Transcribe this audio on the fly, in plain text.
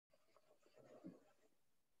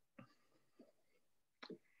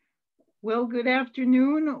Well, good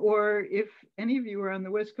afternoon, or if any of you are on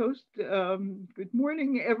the West Coast, good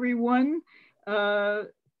morning, everyone. Uh,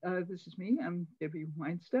 this is me, I'm Debbie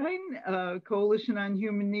Weinstein, Coalition on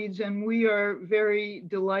Human Needs, and we are very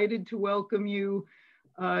delighted to welcome you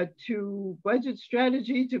to Budget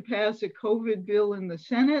Strategy to pass a COVID bill in the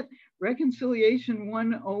Senate, Reconciliation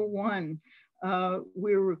 101.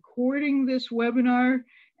 We're recording this webinar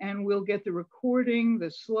and we'll get the recording, the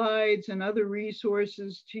slides, and other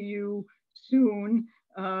resources to you soon.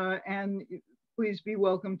 And please be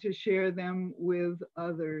welcome to share them with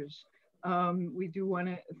others. We do want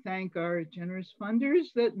to thank our generous funders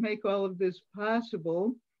that make all of this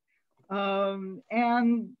possible.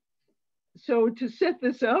 And so to set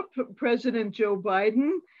this up, President Joe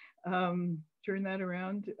Biden, turn that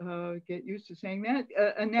around, get used to saying that,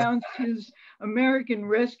 announced his American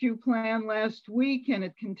Rescue Plan last week, and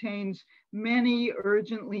it contains many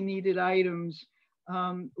urgently needed items.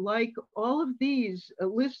 Like all of these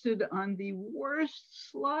listed on the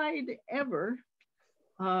worst slide ever,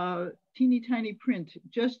 teeny tiny print,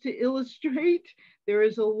 just to illustrate there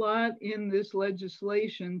is a lot in this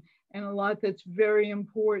legislation and a lot that's very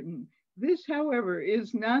important. This, however,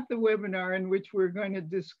 is not the webinar in which we're going to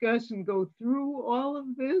discuss and go through all of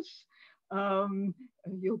this.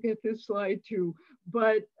 You'll get this slide too,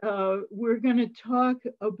 but we're going to talk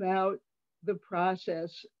about the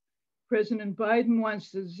process. President Biden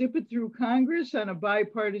wants to zip it through Congress on a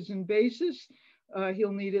bipartisan basis.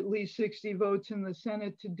 He'll need at least 60 votes in the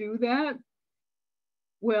Senate to do that.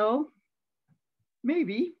 Well,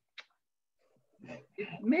 maybe. It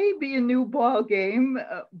may be a new ball game,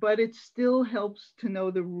 but it still helps to know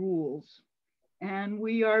the rules. And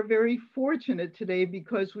we are very fortunate today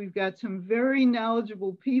because we've got some very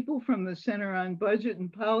knowledgeable people from the Center on Budget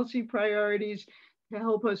and Policy Priorities to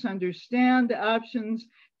help us understand options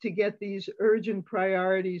to get these urgent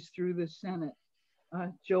priorities through the Senate.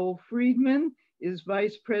 Joel Friedman is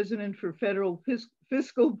Vice President for Federal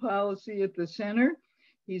Fiscal Policy at the Center.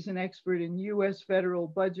 He's an expert in US federal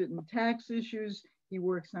budget and tax issues. He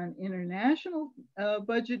works on international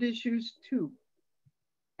budget issues too.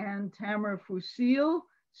 And Tamara Fucile,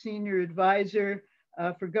 Senior Advisor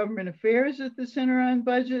for Government Affairs at the Center on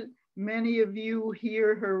Budget. Many of you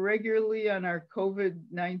hear her regularly on our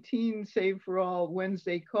COVID-19 Save for All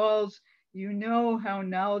Wednesday calls. You know how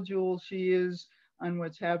knowledgeable she is on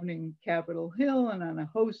what's happening in Capitol Hill and on a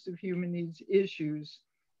host of human needs issues.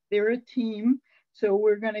 They're a team. So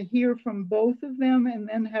we're going to hear from both of them and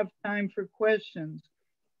then have time for questions.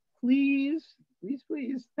 Please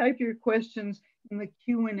type your questions in the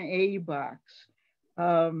Q&A box.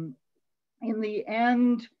 In the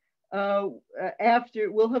end,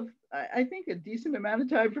 after, we'll have, I think, a decent amount of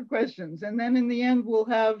time for questions. And then in the end, we'll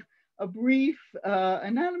have a brief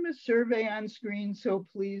anonymous survey on screen. So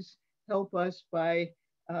please help us by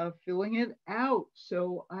filling it out.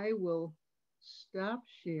 So I will stop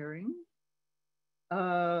sharing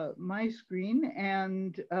my screen,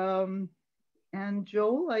 and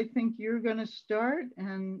Joel, I think you're going to start,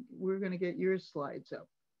 and we're going to get your slides up.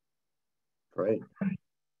 Great.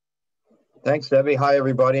 Thanks, Debbie. Hi,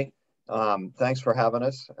 everybody. Thanks for having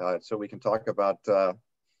us so we can talk about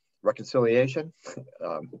reconciliation.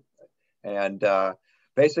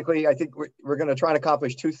 Basically, I think we're going to try and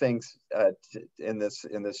accomplish two things in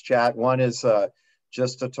this chat. One is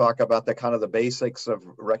just to talk about the kind of the basics of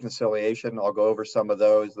reconciliation. I'll go over some of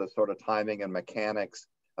those, the sort of timing and mechanics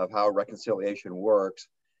of how reconciliation works.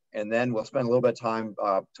 And then we'll spend a little bit of time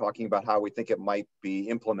talking about how we think it might be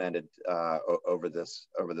implemented over this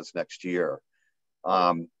next year.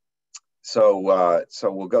 So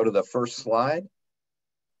we'll go to the first slide.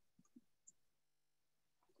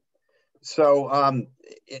 So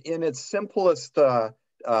in its simplest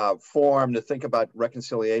form to think about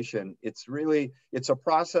reconciliation, it's a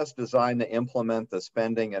process designed to implement the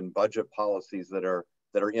spending and budget policies that are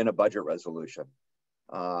in a budget resolution.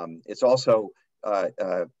 It's also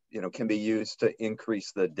can be used to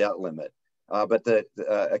increase the debt limit. But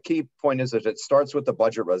a key point is that it starts with the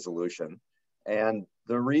budget resolution, and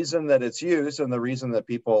the reason that it's used and the reason that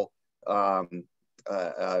people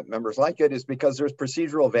members like it is because there's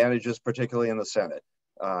procedural advantages, particularly in the Senate.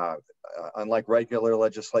 Unlike regular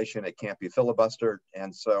legislation, it can't be filibustered,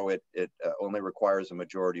 and so it only requires a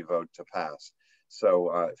majority vote to pass.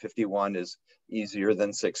 So 51 is easier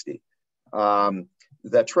than 60.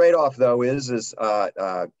 The trade-off, though, is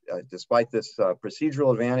despite this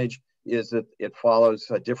procedural advantage, is that it follows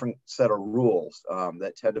a different set of rules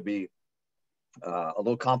that tend to be a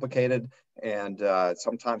little complicated and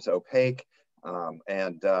sometimes opaque,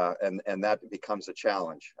 and that becomes a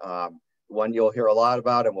challenge. One you'll hear a lot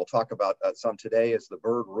about, and we'll talk about some today, is the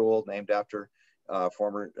Byrd Rule, named after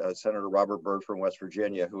former Senator Robert Byrd from West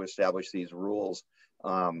Virginia, who established these rules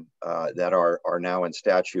that are now in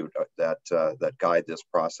statute that guide this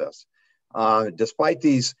process. Despite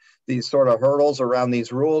these sort of hurdles around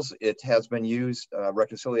these rules, it has been used,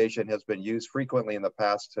 reconciliation has been used frequently in the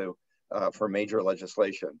past for major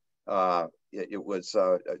legislation. It was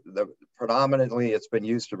predominantly it's been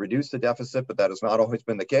used to reduce the deficit, but that has not always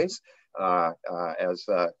been the case. And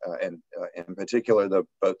in particular,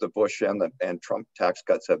 both the Bush and Trump tax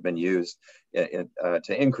cuts have been used to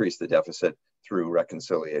increase the deficit through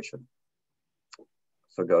reconciliation.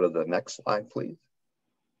 So go to the next slide, please.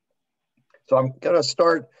 So I'm going to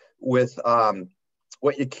start with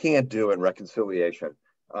what you can't do in reconciliation.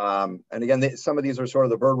 And again, some of these are sort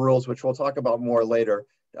of the Byrd rules, which we'll talk about more later.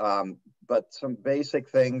 But some basic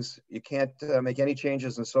things: you can't make any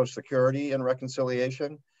changes in Social Security in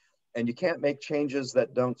reconciliation, and you can't make changes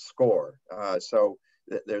that don't score. So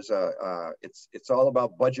there's it's all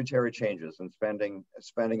about budgetary changes and spending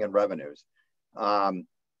and revenues. And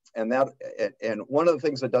one of the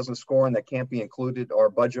things that doesn't score and that can't be included are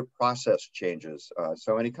budget process changes.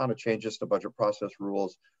 So any kind of changes to budget process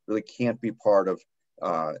rules really can't be part of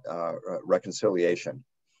reconciliation.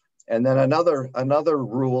 And then another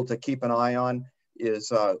rule to keep an eye on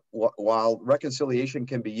is while reconciliation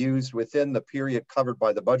can be used within the period covered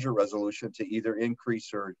by the budget resolution to either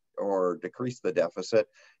increase or decrease the deficit,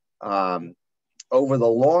 over the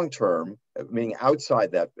long term, meaning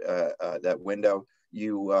outside that window,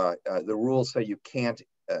 the rules say you can't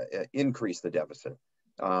increase the deficit.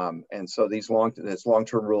 And so this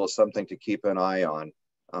long-term rule is something to keep an eye on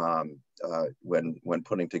when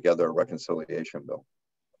putting together a reconciliation bill.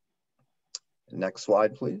 Next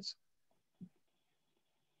slide, please.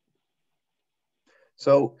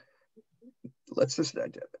 So let's just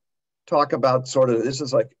talk about this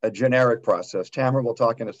is like a generic process. Tamara will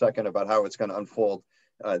talk in a second about how it's going to unfold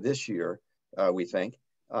this year, we think.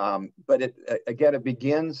 But it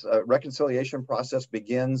begins, reconciliation process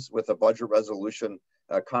begins with a budget resolution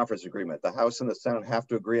conference agreement. The House and the Senate have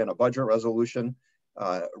to agree on a budget resolution.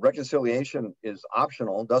 Reconciliation is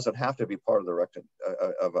optional, doesn't have to be part of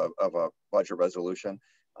a budget resolution,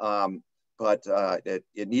 but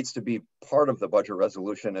it needs to be part of the budget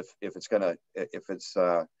resolution if it's going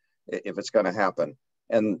to happen.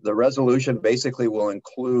 And the resolution basically will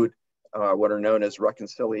include what are known as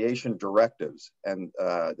reconciliation directives, and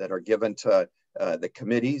that are given to the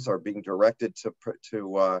committees, are being directed to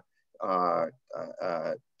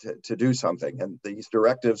do something. And these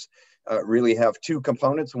directives really have two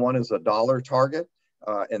components. One is a dollar target,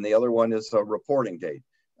 and the other one is a reporting date.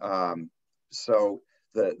 So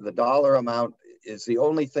the dollar amount is the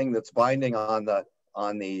only thing that's binding on the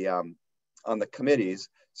committees.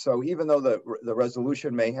 So even though the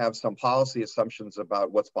resolution may have some policy assumptions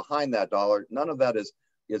about what's behind that dollar, none of that is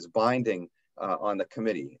binding on the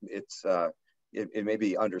committee. It may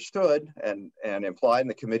be understood and implied, and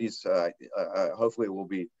the committees hopefully will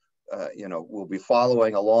be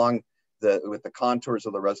following along with the contours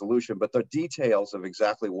of the resolution, but the details of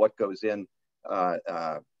exactly what goes in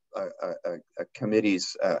a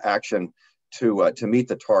committee's action to meet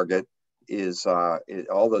the target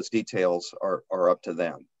all those details are up to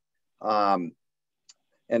them. And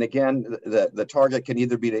again, the target can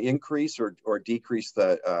either be to increase or decrease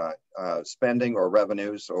the spending or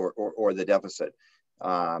revenues or the deficit.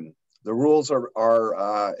 The rules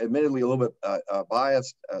are admittedly a little bit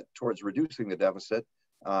biased towards reducing the deficit.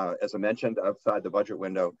 As I mentioned, outside the budget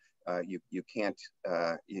window, you can't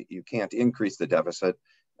increase the deficit.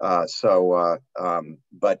 But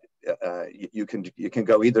you can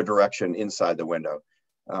go either direction inside the window.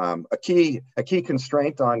 A key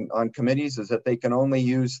constraint on committees is that they can only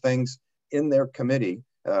use things in their committee,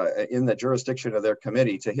 in the jurisdiction of their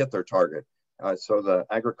committee, to hit their target. So the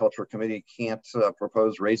Agriculture Committee can't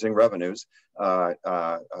propose raising revenues that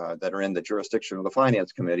are in the jurisdiction of the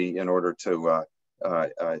Finance Committee in order to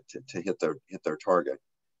hit their target.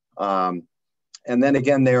 And then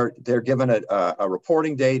again, they're given a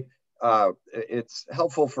reporting date. It's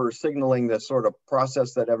helpful for signaling the sort of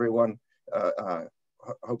process that everyone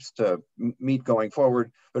hopes to meet going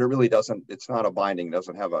forward, but it really doesn't. It's not a binding.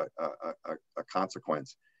 Doesn't have a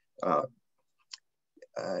consequence.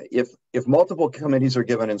 If multiple committees are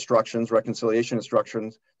given instructions, reconciliation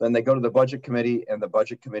instructions, then they go to the Budget Committee, and the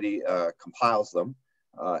Budget Committee compiles them,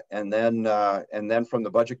 and then from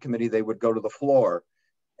the Budget Committee they would go to the floor.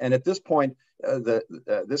 And at this point,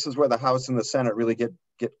 this is where the House and the Senate really get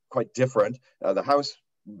quite different. The House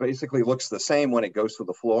basically looks the same when it goes to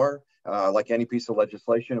the floor. Like any piece of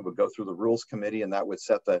legislation, it would go through the Rules Committee, and that would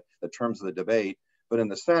set the terms of the debate. But in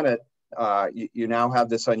the Senate, you now have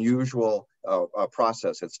this unusual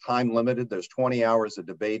process. It's time limited. There's 20 hours of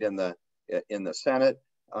debate in the Senate,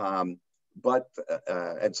 and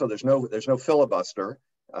so there's no filibuster.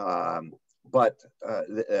 But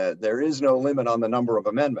there is no limit on the number of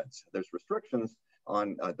amendments. There's restrictions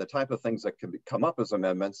on the type of things that can come up as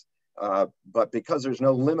amendments. But because there's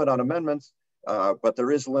no limit on amendments, but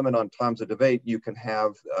there is a limit on times of debate, you can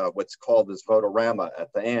have what's called this votorama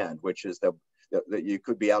at the end, which is that you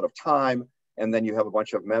could be out of time, and then you have a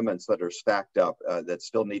bunch of amendments that are stacked up that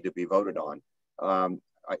still need to be voted on.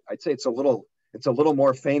 I'd say it's a little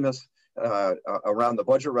more famous around the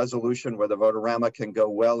budget resolution, where the votorama can go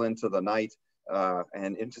well into the night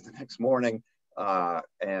and into the next morning.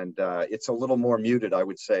 It's a little more muted, I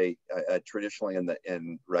would say, traditionally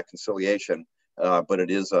in reconciliation, but it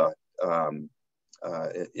is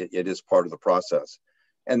it is part of the process.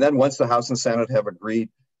 And then once the House and Senate have agreed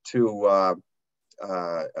to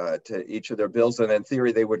each of their bills, and in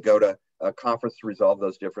theory they would go to a conference to resolve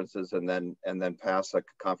those differences, and then pass a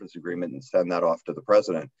conference agreement and send that off to the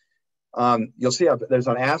president. You'll see there's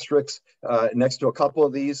an asterisk next to a couple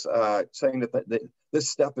of these saying that this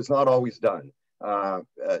step is not always done.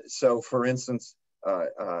 So for instance,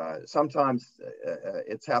 sometimes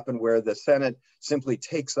it's happened where the Senate simply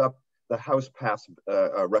takes up the House passed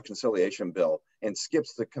reconciliation bill and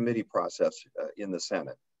skips the committee process in the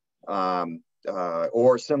Senate.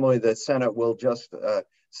 Or similarly, the Senate will just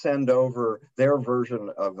send over their version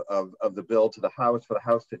of the bill to the House for the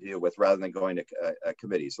House to deal with, rather than going to a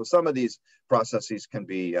committee. So some of these processes can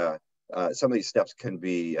be, some of these steps can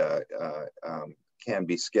be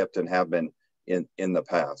skipped and have been in the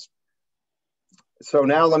past. So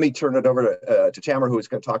now let me turn it over to Tamara, who is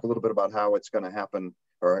going to talk a little bit about how it's going to happen,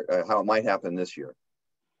 or how it might happen this year.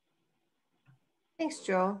 Thanks,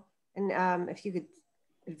 Joel. And if you could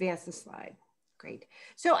advance the slide. Great.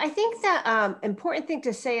 So I think the important thing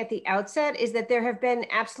to say at the outset is that there have been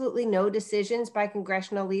absolutely no decisions by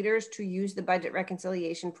congressional leaders to use the budget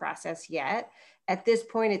reconciliation process yet. At this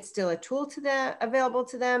point, it's still a tool available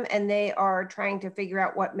to them, and they are trying to figure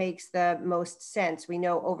out what makes the most sense. We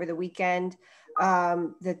know over the weekend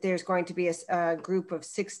that there's going to be a group of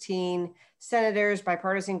 16 senators,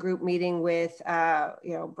 bipartisan group, meeting with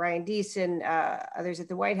Brian Deese and others at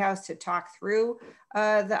the White House to talk through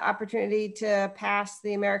the opportunity to pass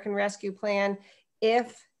the American Rescue Plan.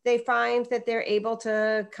 If they find that they're able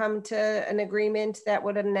to come to an agreement that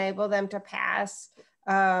would enable them to pass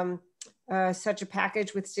such a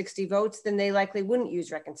package with 60 votes, then they likely wouldn't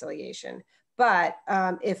use reconciliation. But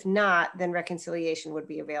if not, then reconciliation would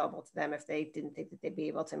be available to them if they didn't think that they'd be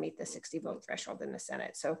able to meet the 60 vote threshold in the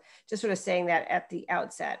Senate. So just sort of saying that at the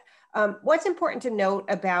outset. What's important to note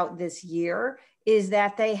about this year is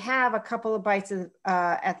that they have a couple of bites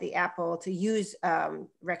at the apple to use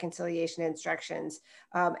reconciliation instructions.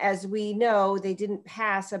 As we know, they didn't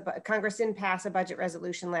pass, Congress didn't pass a budget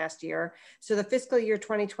resolution last year. So the fiscal year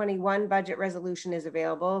 2021 budget resolution is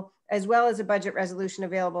available, as well as a budget resolution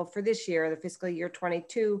available for this year, the fiscal year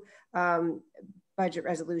 22 budget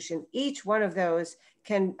resolution. Each one of those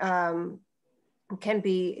can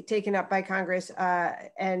be taken up by Congress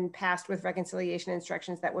and passed with reconciliation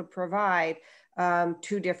instructions that would provide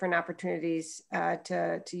two different opportunities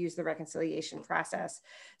to use the reconciliation process.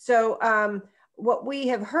 So what we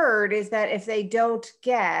have heard is that if they don't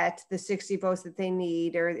get the 60 votes that they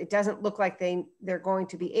need, or it doesn't look like they're going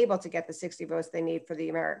to be able to get the 60 votes they need for the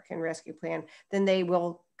American Rescue Plan, then they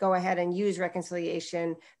will go ahead and use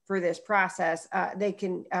reconciliation for this process. They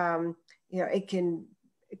can, it can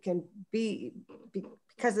be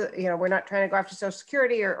because we're not trying to go after Social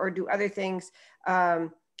Security or do other things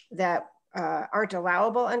that aren't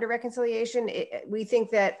allowable under reconciliation. We think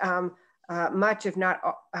that much, if not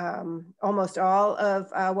almost all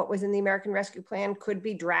of what was in the American Rescue Plan could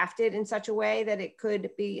be drafted in such a way that it could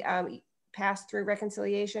be passed through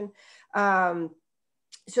reconciliation.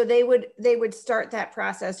 So they would start that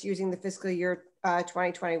process using the fiscal year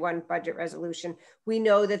 2021 budget resolution. We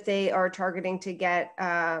know that they are targeting to get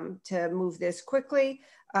to move this quickly,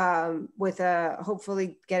 with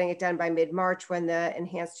hopefully getting it done by mid-March, when the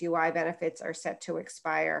enhanced UI benefits are set to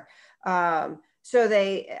expire. So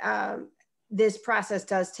this process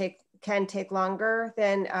can take longer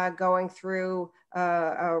than going through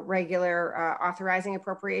a regular authorizing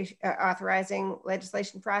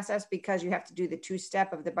legislation process, because you have to do the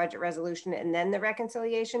two-step of the budget resolution and then the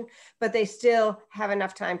reconciliation, but they still have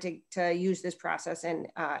enough time to use this process and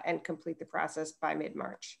complete the process by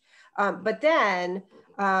mid-March. But then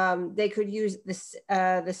they could use this,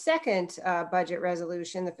 the second budget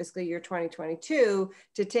resolution, the fiscal year 2022,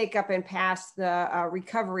 to take up and pass the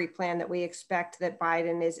recovery plan that we expect that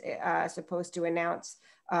Biden is supposed to announce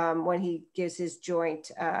when he gives his joint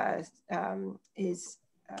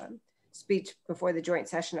speech before the joint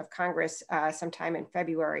session of Congress sometime in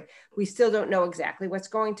February. We still don't know exactly what's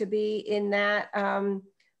going to be in that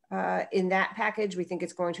package. We think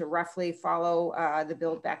it's going to roughly follow the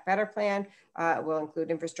Build Back Better plan. It will include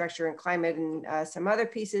infrastructure and climate and some other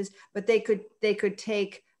pieces, but they could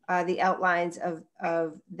take the outlines of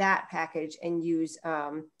that package and use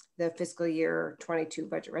the fiscal year 22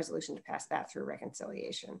 budget resolution to pass that through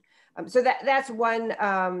reconciliation. So that's one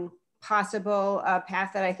possible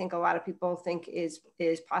path that I think a lot of people think is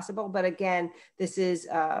possible. But again, this is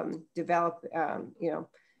developed,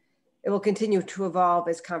 it will continue to evolve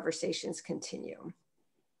as conversations continue.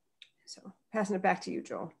 So passing it back to you,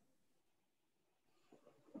 Joel.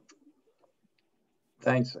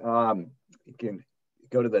 Thanks. You can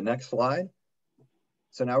go to the next slide.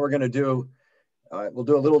 So now we're going to do, we'll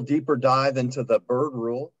do a little deeper dive into the Byrd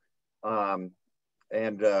Rule.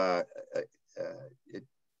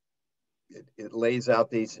 It lays out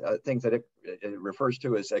these things that it refers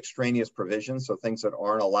to as extraneous provisions, so things that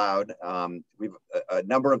aren't allowed. A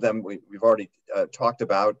number of them we've already talked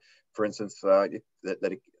about. For instance, that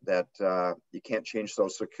you can't change Social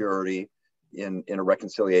Security in a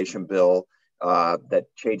reconciliation bill, that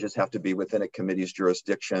changes have to be within a committee's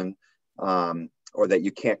jurisdiction, or that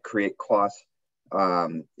you can't create costs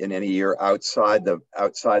in any year outside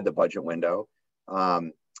the budget window.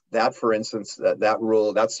 That, for instance, that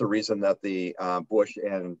rule, that's the reason that the Bush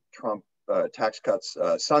and Trump tax cuts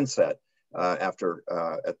sunset after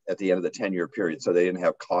at the end of the 10-year period, so they didn't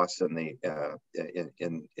have costs in the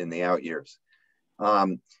out years.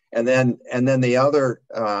 And then the other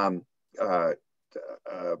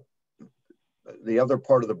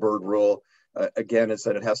part of the Byrd Rule, again, is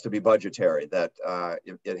that it has to be budgetary, that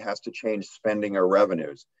it has to change spending or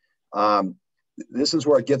revenues. This is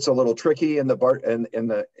where it gets a little tricky with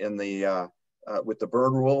the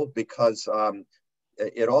Byrd Rule, because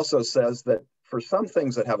it also says that for some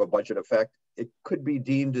things that have a budget effect, it could be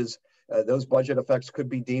deemed as those budget effects could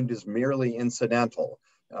be deemed as merely incidental,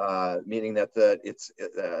 meaning that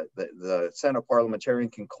the Senate parliamentarian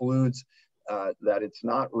concludes that it's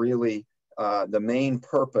not really the main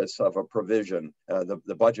purpose of a provision,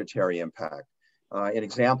 the budgetary impact. An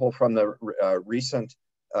example from the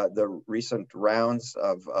recent rounds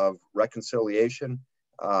of reconciliation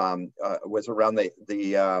was around the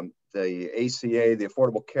ACA, the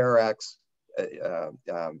Affordable Care Act's,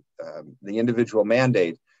 the individual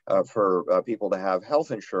mandate for people to have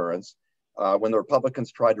health insurance. When the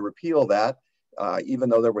Republicans tried to repeal that, even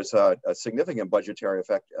though there was a significant budgetary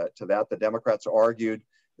effect to that, the Democrats argued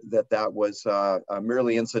that was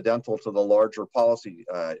merely incidental to the larger policy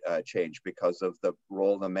change because of the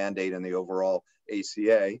role of the mandate in the overall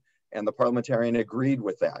ACA, and the parliamentarian agreed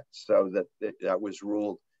with that, so that was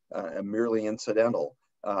ruled merely incidental,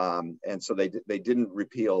 and so they didn't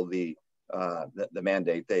repeal the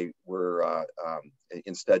mandate. They were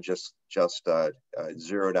instead just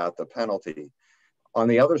zeroed out the penalty. On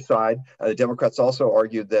the other side, the Democrats also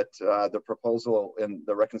argued that the proposal in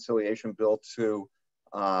the reconciliation bill to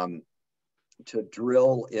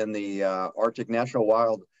drill in the Arctic National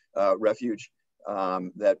Wild Refuge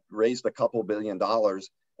that raised a couple $2 billion,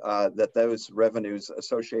 that those revenues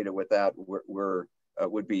associated with that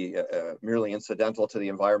would be merely incidental to the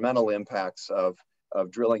environmental impacts of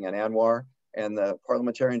drilling in ANWR, and the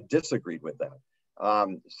parliamentarian disagreed with that.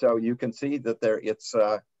 So you can see that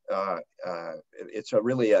it's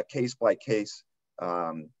really a case-by-case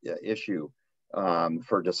issue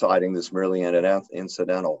for deciding this merely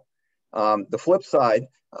incidental. The flip side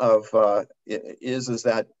of is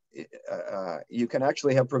that you can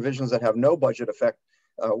actually have provisions that have no budget effect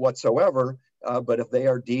whatsoever, but if they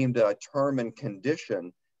are deemed a term and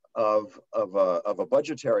condition of a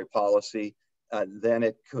budgetary policy, then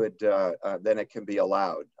it can be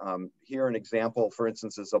allowed. Here, an example, for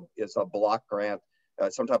instance, is a block grant,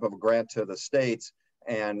 some type of a grant to the states,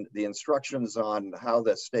 and the instructions on how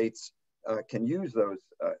the states can use those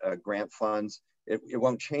grant funds. It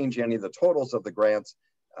won't change any of the totals of the grants,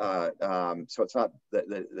 so it's not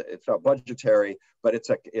budgetary, but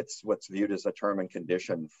it's what's viewed as a term and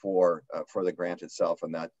condition for the grant itself,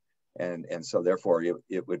 and so therefore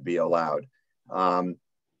it would be allowed.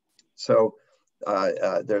 There's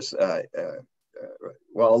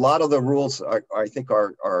well, a lot of the rules I think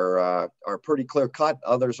are pretty clear cut.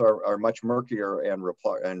 Others are much murkier and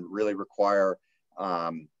really require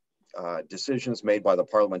decisions made by the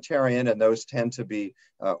parliamentarian, and those tend to be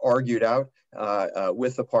argued out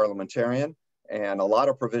with the parliamentarian. And a lot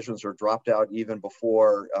of provisions are dropped out even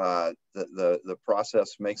before the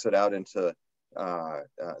process makes it out into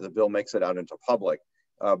the bill makes it out into public.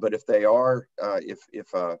 But if they are,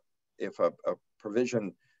 if a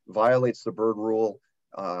provision violates the Byrd rule,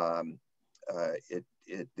 the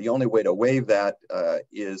only way to waive that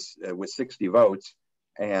is with 60 votes.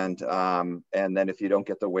 And then if you don't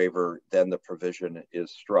get the waiver, then the provision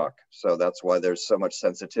is struck. So that's why there's so much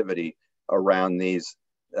sensitivity around these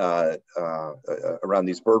Byrd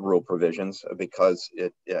rule provisions, because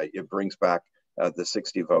it brings back the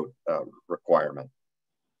 60 vote requirement.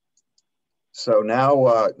 So now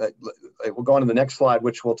we'll go on to the next slide,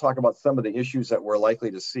 which will talk about some of the issues that we're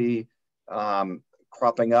likely to see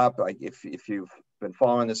cropping up. If you've been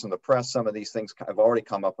following this in the press, some of these things have already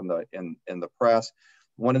come up in the press.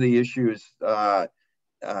 One of the issues, the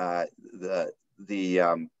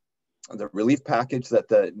relief package that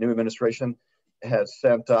the new administration has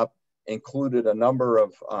sent up included a number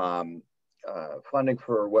of funding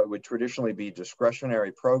for what would traditionally be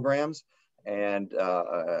discretionary programs, and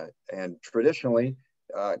traditionally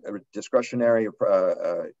discretionary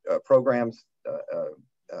programs,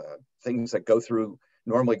 things that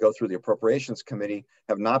normally go through the Appropriations Committee,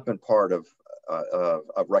 have not been part of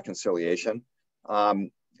reconciliation.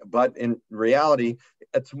 But in reality,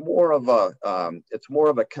 it's more of a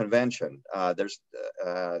convention. There's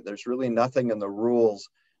really nothing in the rules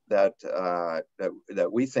that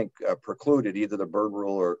we think precluded either the Byrd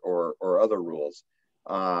rule or other rules.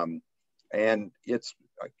 And it's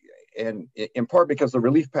in part because the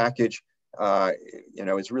relief package,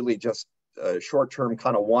 is really just short-term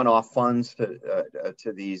kind of one-off funds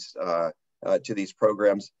to these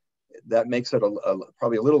programs. That makes it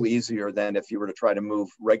probably a little easier than if you were to try to move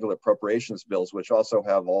regular appropriations bills, which also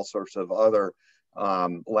have all sorts of other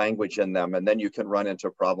language in them, and then you can run into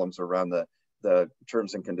problems around the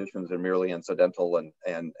terms and conditions and merely incidental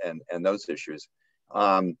and those issues.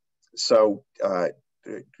 Our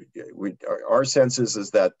sense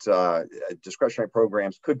is that discretionary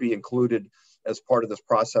programs could be included as part of this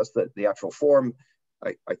process. That the actual form,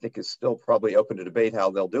 I think, is still probably open to debate how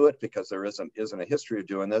they'll do it, because there isn't a history of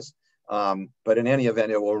doing this. But in any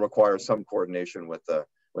event, it will require some coordination with the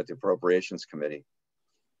Appropriations Committee.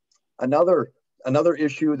 Another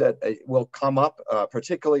issue that will come up,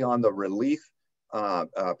 particularly on the relief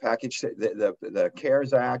package, the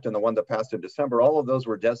CARES Act and the one that passed in December, all of those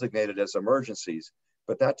were designated as emergencies.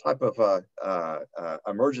 But that type of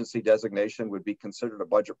emergency designation would be considered a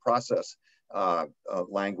budget process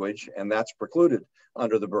language, and that's precluded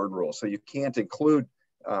under the Byrd rule. So you can't include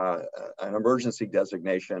an emergency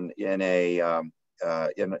designation in a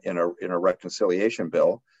reconciliation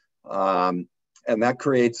bill, and that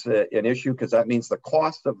creates an issue, because that means the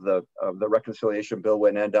cost of the reconciliation bill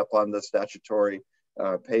would end up on the statutory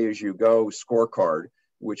pay-as-you-go scorecard,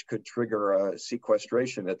 which could trigger a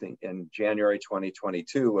sequestration in January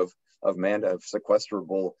 2022 of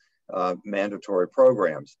sequestrable mandatory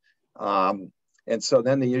programs. And so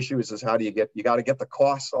then the issue is how do you got to get the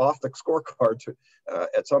costs off the scorecard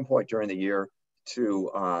at some point during the year to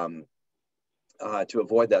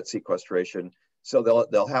avoid that sequestration. So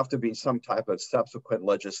there'll have to be some type of subsequent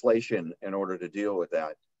legislation in order to deal with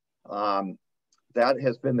that.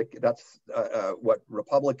 That's what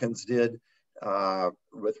Republicans did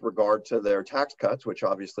with regard to their tax cuts, which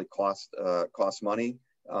obviously cost money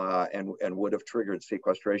and would have triggered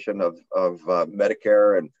sequestration of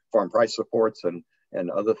Medicare and farm price supports and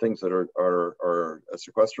other things that are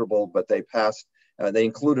sequestrable. But they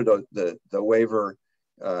included the waiver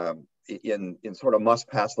in sort of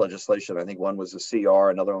must-pass legislation. I think one was a CR,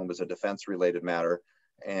 another one was a defense-related matter,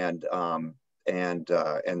 and so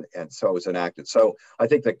it was enacted. So I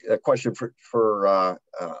think the question for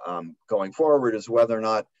going forward is whether or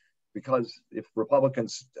not, because if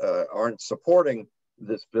Republicans aren't supporting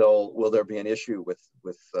this bill, will there be an issue with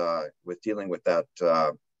dealing with that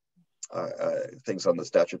things on the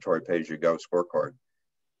statutory pay-as-you-go scorecard?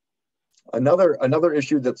 Another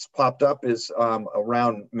issue that's popped up is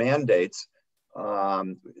around mandates,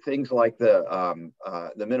 things like the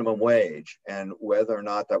minimum wage, and whether or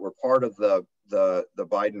not that were part of the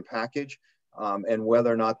Biden package, and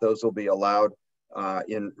whether or not those will be allowed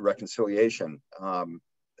in reconciliation.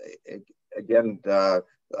 Again,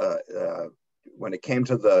 when it came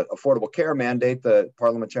to the Affordable Care mandate, the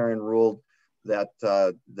parliamentarian ruled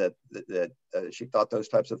she thought those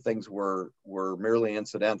types of things were merely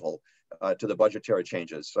incidental to the budgetary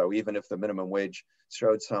changes. So even if the minimum wage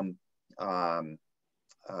showed some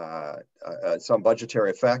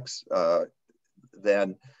budgetary effects,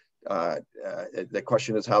 then the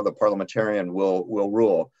question is how the parliamentarian will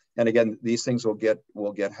rule. And again, these things will get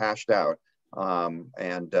hashed out.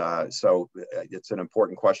 So it's an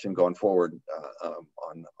important question going forward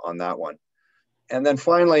on that one. And then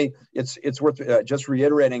finally, it's worth just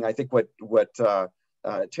reiterating, I think what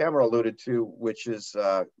Tamara alluded to, which is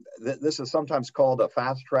this is sometimes called a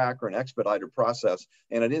fast track or an expedited process,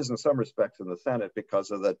 and it is in some respects in the Senate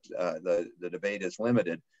because of the debate is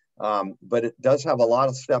limited. But it does have a lot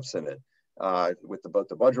of steps in it, with both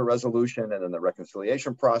the budget resolution and then the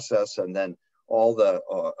reconciliation process, and then all the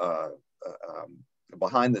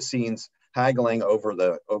behind the scenes haggling over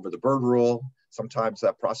the bird rule. Sometimes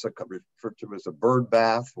that process could be referred to as a bird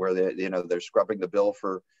bath, where they're scrubbing the bill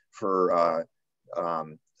for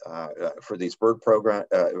these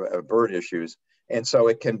bird issues, and so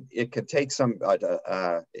it can take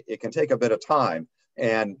a bit of time.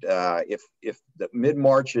 And if the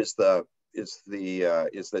mid-March is the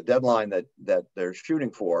deadline that we're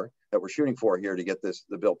shooting for here to get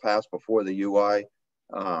the bill passed before the UI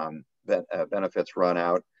benefits run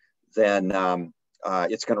out, then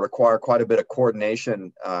it's going to require quite a bit of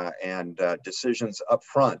coordination and decisions up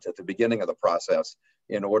front at the beginning of the process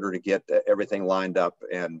in order to get everything lined up,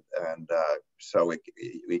 and so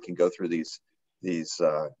we can go through these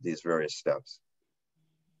various steps.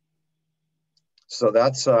 So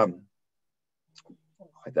that's what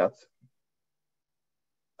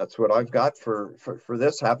I've got for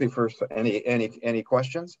this. Happy for any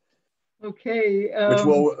questions. Okay. Which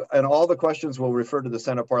and all the questions will refer to the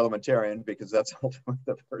Senate parliamentarian, because that's ultimately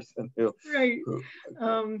the person who. Right.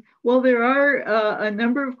 Well, there are a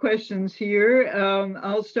number of questions here.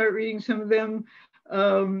 I'll start reading some of them,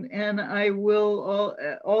 and I will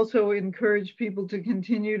also encourage people to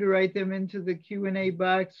continue to write them into the Q&A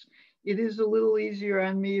box. It is a little easier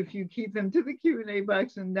on me if you keep them to the Q&A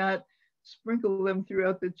box and not sprinkle them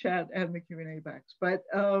throughout the chat and the Q&A box. But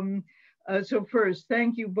so first,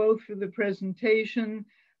 thank you both for the presentation.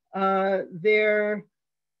 There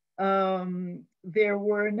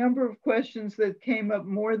were a number of questions that came up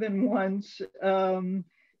more than once.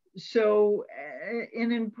 So,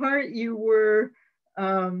 and in part you were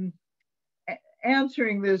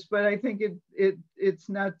answering this, but I think it's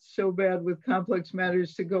not so bad with complex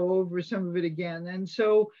matters to go over some of it again. And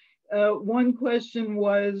so one question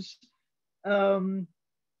was, how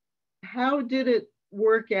did it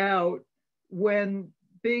work out when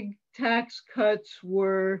big tax cuts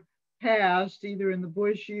were passed, either in the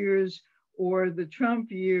Bush years or the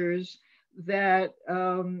Trump years, that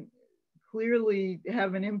clearly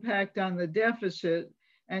have an impact on the deficit?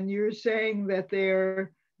 And you're saying that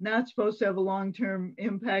they're not supposed to have a long-term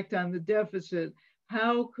impact on the deficit.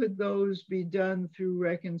 How could those be done through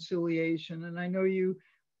reconciliation? And I know you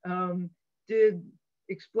did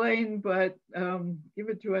explain, but give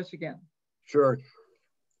it to us again. Sure.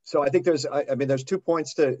 So I think there's 2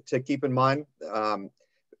 points to keep in mind.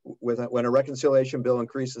 When a reconciliation bill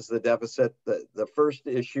increases the deficit, the first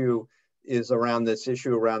issue is around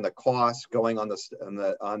the costs going on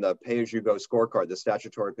the pay-as-you-go scorecard, the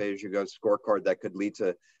statutory pay-as-you-go scorecard that could lead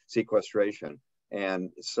to sequestration.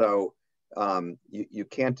 And so you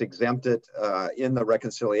can't exempt it in the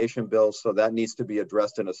reconciliation bill, so that needs to be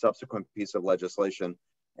addressed in a subsequent piece of legislation.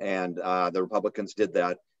 And the Republicans did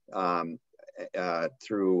that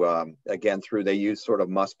they use sort of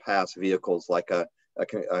must-pass vehicles like a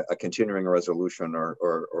continuing resolution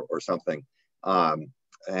or something.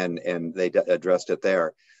 And they addressed it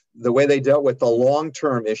there. The way they dealt with the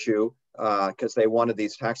long-term issue, because they wanted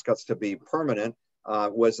these tax cuts to be permanent,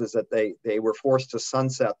 was that they were forced to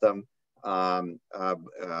sunset them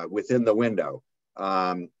within the window.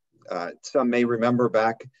 Some may remember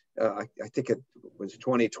back, I think it was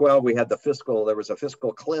 2012, we had there was a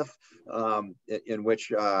fiscal cliff in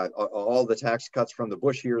which all the tax cuts from the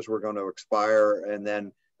Bush years were going to expire, and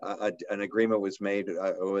then an agreement was made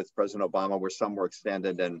with President Obama where some were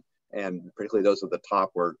extended, and particularly those at the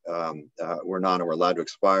top were allowed to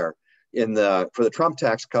expire. For the Trump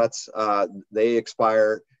tax cuts, they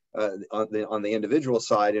expire on the individual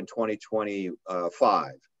side in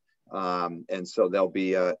 2025. And so there'll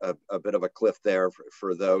be a bit of a cliff there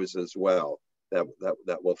for those as well that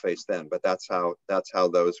we'll face then. But that's how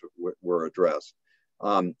those were addressed.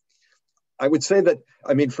 I would say that,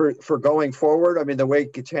 for going forward, the way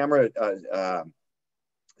Tamara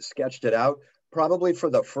sketched it out, probably for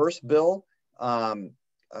the first bill,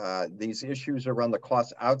 these issues around the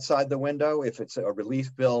costs outside the window, if it's a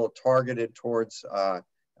relief bill targeted towards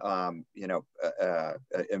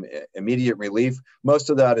immediate relief, most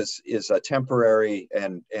of that is temporary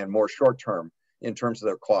and more short term in terms of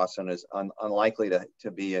their costs, and is unlikely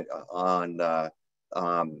to be on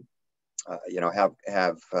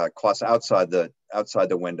have costs outside the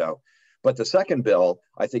window. But the second bill,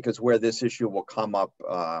 I think, is where this issue will come up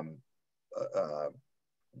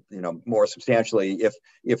more substantially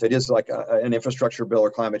if it is like an infrastructure bill or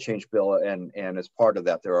climate change bill, and as part of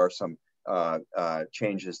that there are some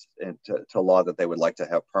changes to law that they would like to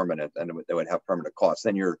have permanent, and they would have permanent costs.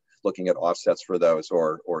 Then you're looking at offsets for those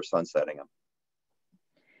or sunsetting them.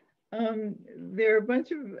 There are a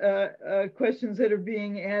bunch of questions that are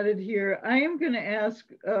being added here. I am going to ask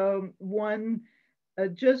one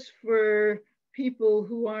just for people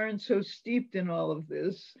who aren't so steeped in all of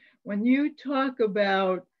this. When you talk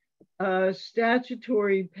about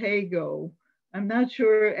statutory pay-go, I'm not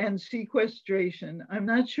sure, and sequestration, I'm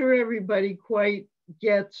not sure everybody quite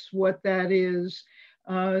gets what that is.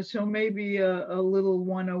 So maybe a little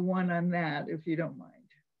 101 on that, if you don't mind.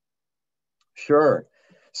 Sure.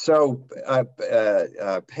 So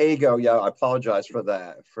pay-go, yeah, I apologize for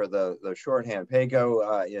the shorthand.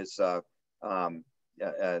 Pay-go is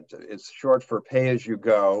it's short for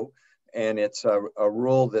pay-as-you-go, and it's a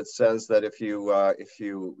rule that says that if you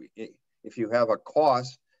have a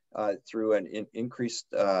cost through an increased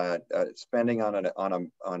spending on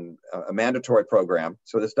a mandatory program,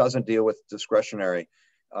 so this doesn't deal with discretionary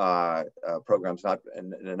programs,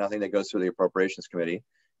 nothing that goes through the Appropriations Committee.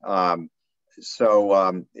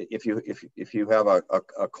 So if you have a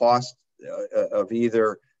cost of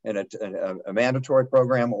either a mandatory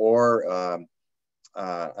program or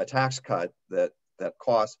a tax cut that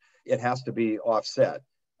costs, it has to be offset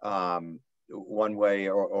one way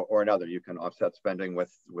or another. You can offset spending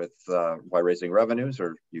by raising revenues,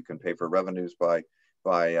 or you can pay for revenues by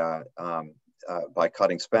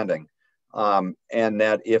cutting spending. And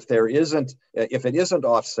that if it isn't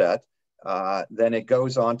offset, then it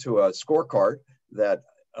goes onto a scorecard that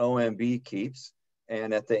OMB keeps,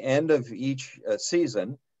 and at the end of each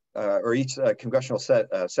season or each congressional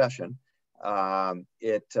session,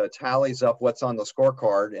 it tallies up what's on the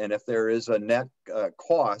scorecard, and if there is a net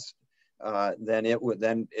cost, then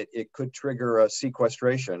it could trigger a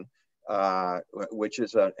sequestration, which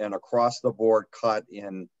is an across-the-board cut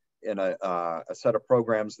in a set of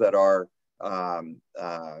programs that are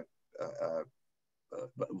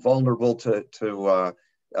vulnerable to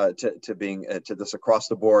this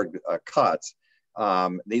across-the-board cuts.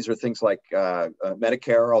 These are things like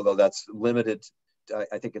Medicare, although that's limited.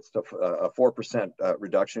 I think it's a 4%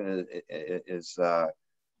 reduction is the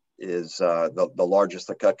largest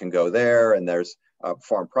the cut can go there, and there's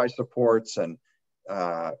farm price supports and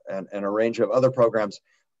a range of other programs.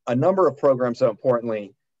 A number of programs that,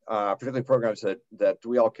 importantly, particularly programs that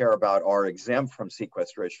we all care about, are exempt from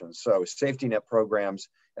sequestration. So safety net programs,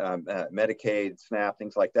 Medicaid, SNAP,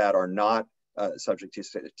 things like that are not subject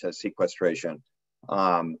to sequestration.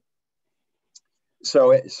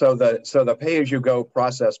 So the pay-as-you-go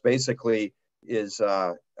process basically is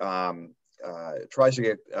tries to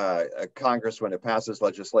get Congress, when it passes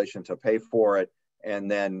legislation, to pay for it,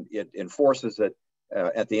 and then it enforces it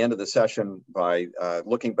at the end of the session by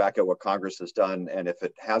looking back at what Congress has done, and if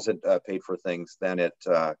it hasn't paid for things, then it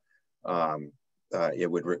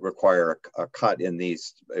would require a cut in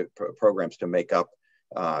these programs to make up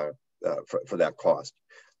for that cost.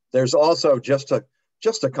 There's also, just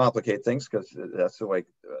to complicate things, because that's the way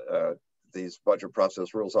these budget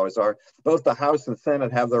process rules always are, both the House and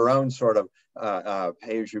Senate have their own sort of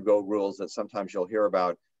pay-as-you-go rules that sometimes you'll hear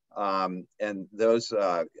about. And those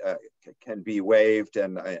can be waived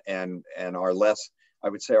and are less, I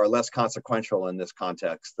would say, are less consequential in this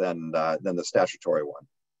context than the statutory one.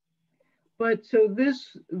 But so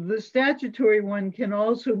the statutory one can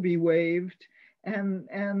also be waived,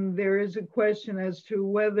 and there is a question as to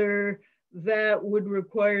whether that would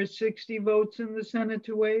require 60 votes in the Senate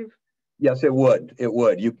to waive. Yes, it would. It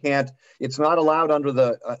would. You can't. It's not allowed under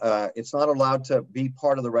the. It's not allowed to be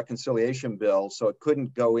part of the reconciliation bill, so it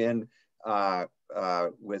couldn't go in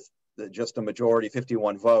with just a majority,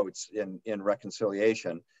 51 votes in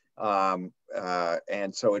reconciliation, and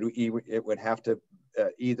so it would have to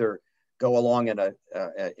either go along in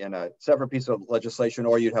a separate piece of legislation,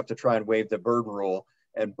 or you'd have to try and waive the Byrd rule,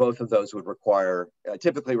 and both of those would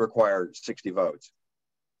typically require 60 votes.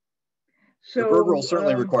 So the Byrd rule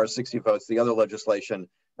certainly requires 60 votes. The other legislation,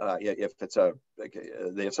 if it's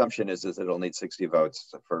the assumption is that it'll need 60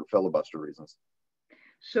 votes for filibuster reasons.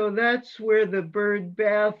 So that's where the bird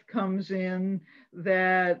bath comes in,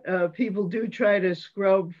 that people do try to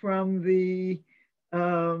scrub from the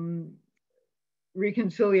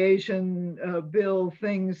reconciliation bill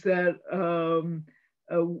things that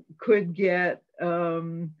could get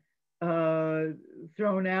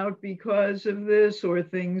thrown out because of this, or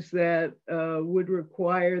things that would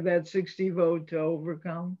require that 60 vote to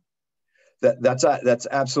overcome? That's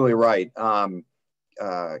absolutely right.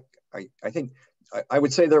 I think I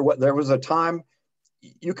would say there was a time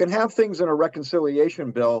you can have things in a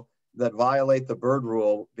reconciliation bill that violate the Byrd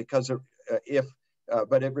rule because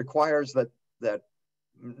but it requires that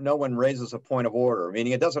no one raises a point of order,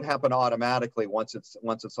 meaning it doesn't happen automatically once it's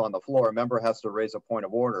on the floor. A member has to raise a point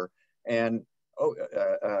of order. And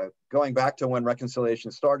going back to when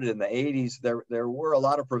reconciliation started in the 80s, there were a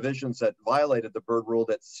lot of provisions that violated the Byrd rule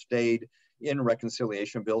that stayed in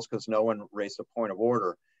reconciliation bills because no one raised a point of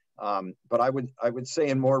order. But I would say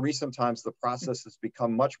in more recent times, the process has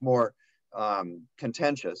become much more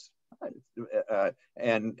contentious,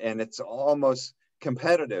 and it's almost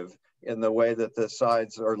competitive in the way that the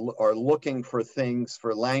sides are looking for things,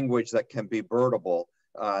 for language that can be Byrdable,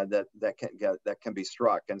 that can be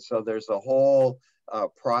struck. And so there's a whole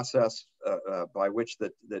process by which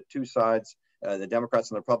the two sides, the Democrats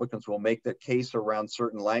and the Republicans, will make the case around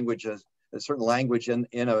certain languages. A certain language in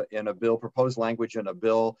a bill, proposed language in a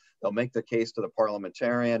bill. They'll make the case to the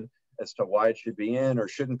parliamentarian as to why it should be in or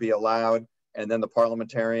shouldn't be allowed, and then the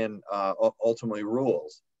parliamentarian ultimately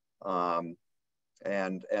rules. And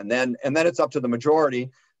then it's up to the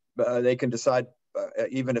majority. They can decide,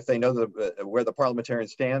 even if they know where the parliamentarian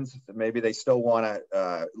stands, maybe they still want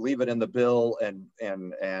to leave it in the bill and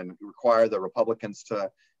require the Republicans to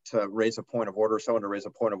raise a point of order, someone to raise a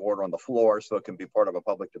point of order on the floor, so it can be part of a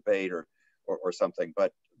public debate or something.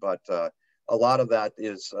 But a lot of that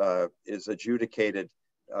is adjudicated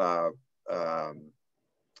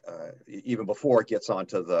even before it gets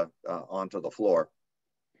onto the floor.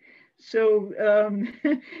 So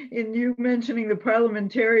in you mentioning the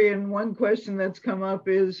parliamentarian, one question that's come up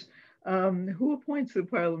is who appoints the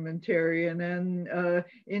parliamentarian? And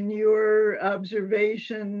in your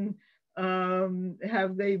observation,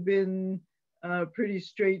 have they been pretty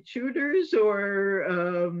straight shooters, or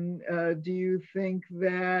do you think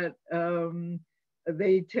that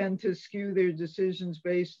they tend to skew their decisions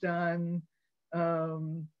based on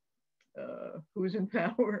who's in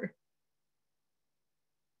power?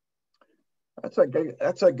 That's a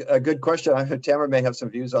good question. I think Tamara may have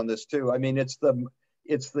some views on this too. I mean, it's the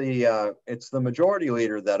majority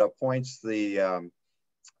leader that appoints the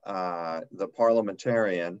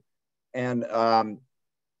parliamentarian, and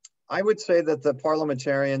I would say that the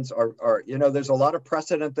parliamentarians are there's a lot of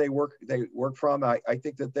precedent they work from. I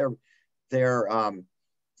think that they're the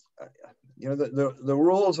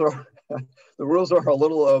rules are the rules are a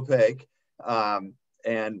little opaque.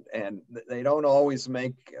 And they don't always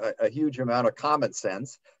make a huge amount of common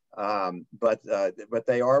sense, but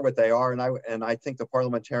they are what they are, and I think the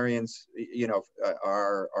parliamentarians,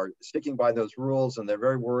 are sticking by those rules, and they're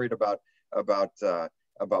very worried about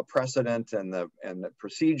precedent and the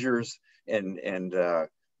procedures and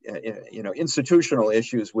institutional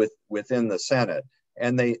issues within the Senate,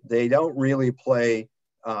 and they don't really play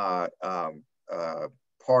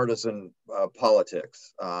partisan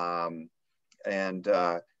politics.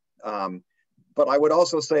 But I would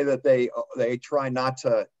also say that they try not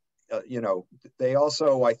to, they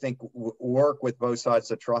also, I think, work with both sides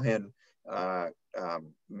to try and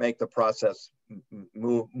make the process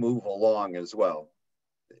move along as well.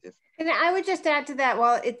 And I would just add to that,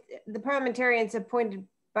 while the parliamentarians appointed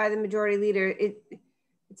by the majority leader,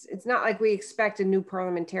 it's not like we expect a new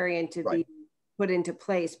parliamentarian to be put into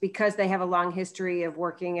place because they have a long history of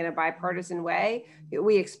working in a bipartisan way.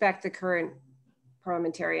 We expect the current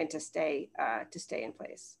parliamentarian to stay in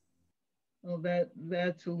place. Well,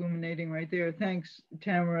 that's illuminating right there. Thanks,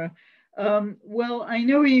 Tamara. Well, I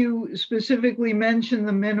know you specifically mentioned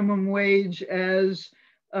the minimum wage as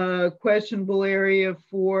a questionable area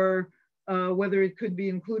for whether it could be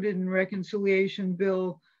included in reconciliation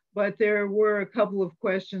bill, but there were a couple of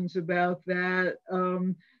questions about that.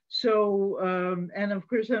 And of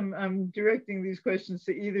course, I'm directing these questions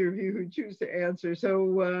to either of you who choose to answer.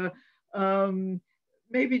 So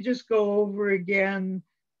maybe just go over again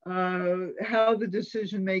how the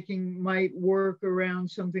decision-making might work around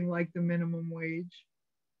something like the minimum wage.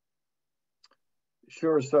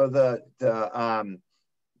 Sure. So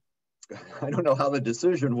I don't know how the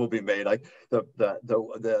decision will be made.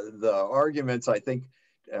 The arguments, I think,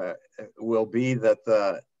 will be that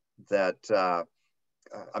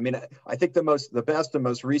I mean, I think the best and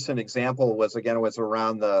most recent example was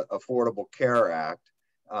around the Affordable Care Act,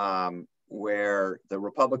 where the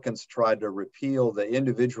Republicans tried to repeal the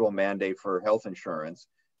individual mandate for health insurance,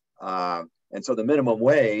 and so the minimum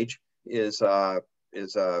wage is a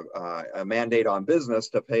mandate on business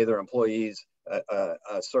to pay their employees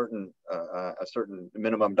a certain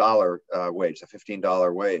minimum dollar wage, a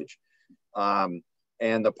 $15 wage.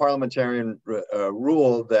 And the parliamentarian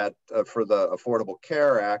ruled that for the Affordable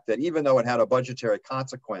Care Act, that even though it had a budgetary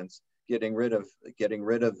consequence, getting rid of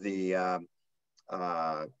the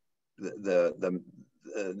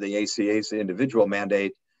ACA's individual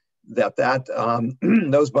mandate, that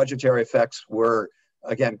those budgetary effects were,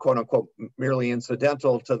 again, quote unquote, merely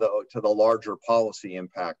incidental to the larger policy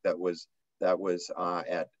impact that was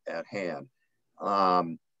at hand.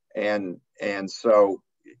 And so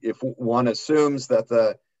if one assumes that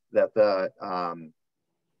that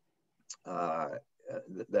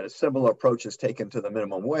a similar approach is taken to the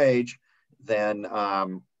minimum wage, then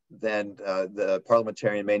the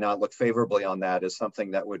parliamentarian may not look favorably on that as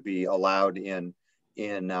something that would be allowed in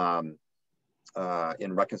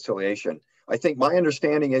reconciliation. I think my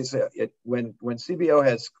understanding is that when CBO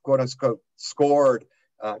has quote unquote scored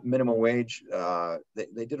minimum wage,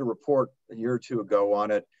 they did a report a year or two ago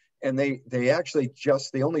on it, and they actually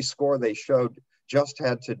the only score they showed just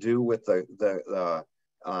had to do with the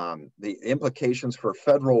implications for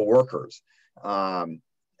federal workers, and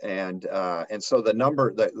so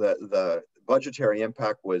the budgetary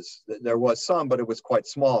impact there was some, but it was quite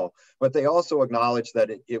small. But they also acknowledged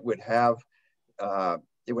that it would have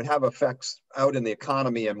effects out in the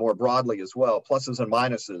economy and more broadly as well, pluses and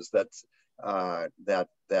minuses. That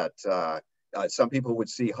some people would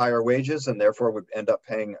see higher wages and therefore would end up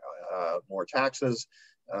paying more taxes,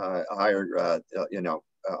 higher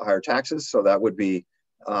taxes. So that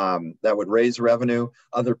would raise revenue.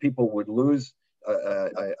 Other people would lose.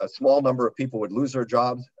 A small number of people would lose their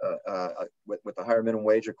jobs with the higher minimum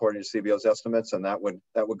wage, according to CBO's estimates, and that would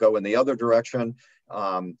go in the other direction.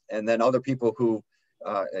 And then other people who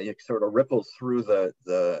it sort of ripples through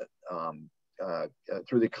the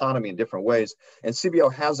economy in different ways. And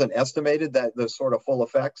CBO hasn't estimated that the sort of full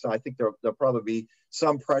effects. And I think there'll probably be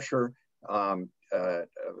some pressure on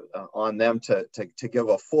them to give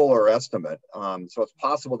a fuller estimate. So it's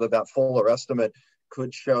possible that fuller estimate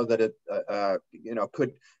could show that it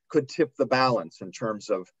could tip the balance in terms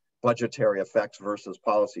of budgetary effects versus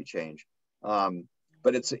policy change.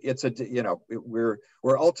 But we're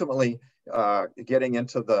ultimately getting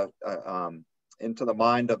into the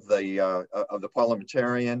mind of the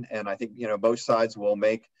parliamentarian, and I think both sides will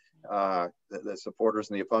make the supporters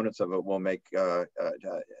and the opponents of it will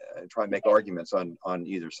try and make arguments on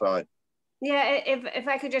either side. Yeah, if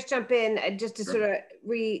I could just jump in, just to sort of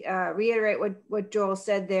reiterate what Joel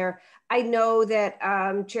said there. I know that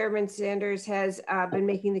Chairman Sanders has been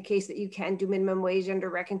making the case that you can do minimum wage under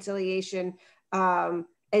reconciliation, and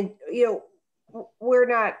we're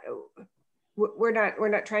not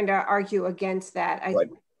trying to argue against that. Right.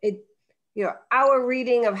 Our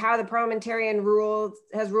reading of how the parliamentarian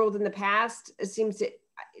has ruled in the past, it seems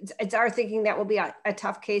it's our thinking that will be a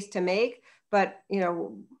tough case to make, but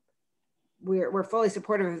we're fully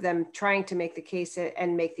supportive of them trying to make the case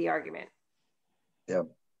and make the argument. Yeah.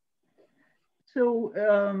 So,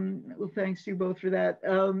 well, thanks to you both for that.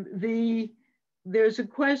 There's a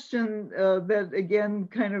question that again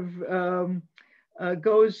kind of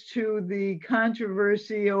goes to the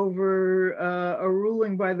controversy over a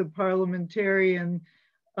ruling by the parliamentarian.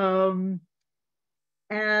 And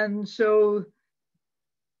so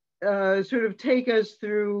sort of take us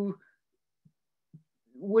through,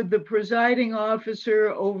 would the presiding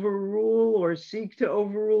officer overrule or seek to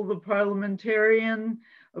overrule the parliamentarian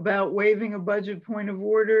about waiving a budget point of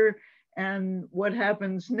order? And what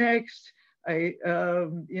happens next? Is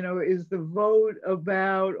the vote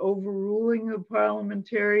about overruling the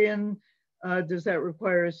parliamentarian, does that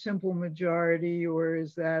require a simple majority, or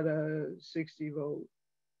is that a 60 vote?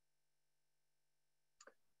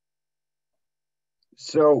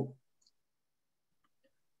 So,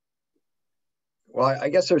 well, I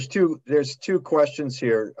guess there's two questions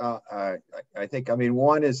here. I think,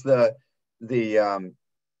 one is the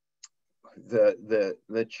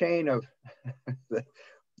chain of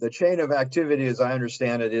the chain of activity, as I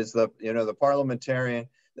understand it, is the parliamentarian.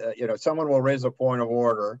 Someone will raise a point of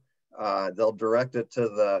order. They'll direct it to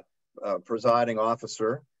the presiding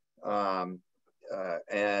officer, and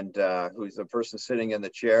who's the person sitting in the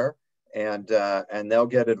chair, and they'll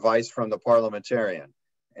get advice from the parliamentarian,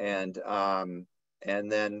 and then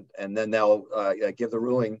they'll give the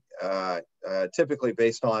ruling, typically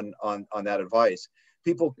based on that advice.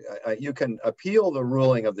 people, you can appeal the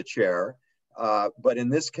ruling of the chair, but in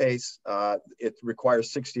this case, it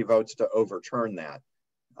requires 60 votes to overturn that.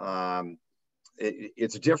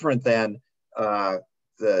 It's different than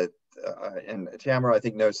and Tamara, I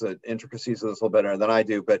think, knows the intricacies of this a little better than I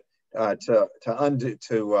do, but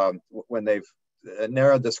when they've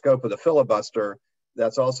narrowed the scope of the filibuster,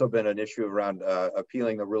 that's also been an issue around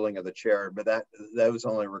appealing the ruling of the chair, but those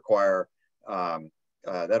only require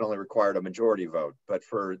that only required a majority vote. But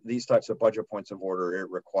for these types of budget points of order, it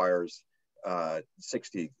requires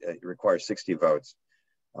 60 votes.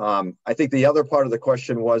 I think the other part of the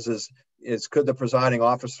question was is could the presiding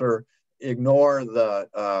officer ignore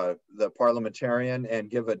the parliamentarian and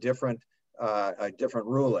give a different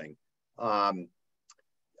ruling?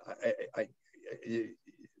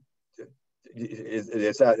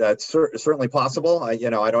 That's certainly possible. I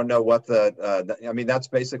don't know what I mean, that's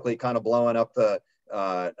basically kind of blowing up the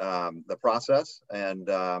process, and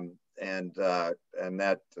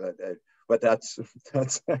that. But that's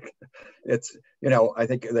it's, I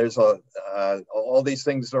think there's all these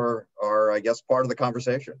things are I guess part of the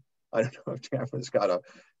conversation. I don't know if Tamara's got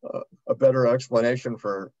a better explanation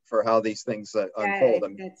for how these things unfold.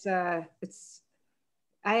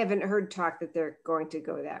 I haven't heard talk that they're going to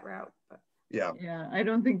go that route. But. Yeah, I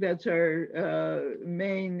don't think that's our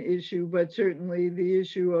main issue, but certainly the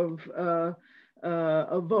issue of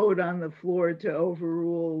a vote on the floor to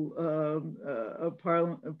overrule a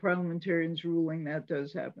parliamentarian's ruling, that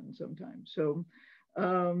does happen sometimes.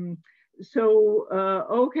 So,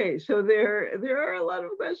 okay, so there are a lot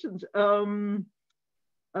of questions.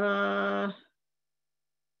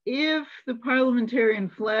 If the parliamentarian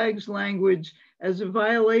flags language as a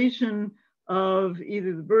violation of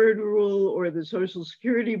either the Byrd rule or the Social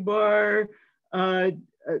Security bar, do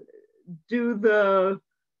the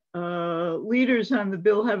leaders on the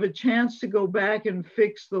bill have a chance to go back and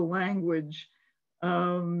fix the language?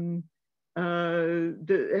 Have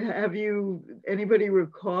anybody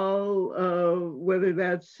recall whether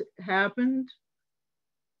that's happened?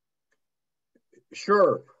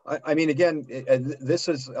 Sure. I mean, again, this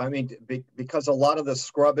is, because a lot of the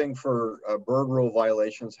scrubbing for Byrd rule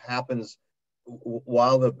violations happens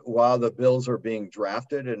while the bills are being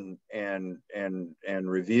drafted and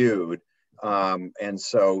reviewed, and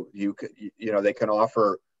so they can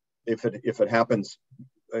offer, if it happens,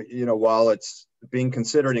 while it's being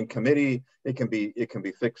considered in committee, it can be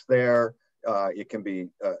fixed there. It can be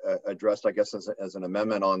addressed, I guess, as an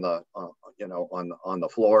amendment on the on the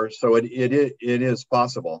floor. So it is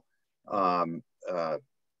possible, to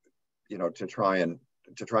try and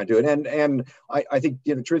do it. And I think,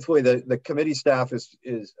 truthfully, the committee staff is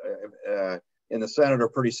in the Senate are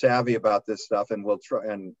pretty savvy about this stuff, and we'll try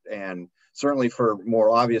and certainly for more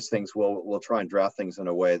obvious things, we'll try and draft things in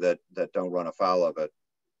a way that don't run afoul of it.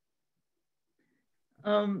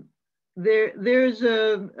 There's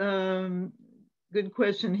a good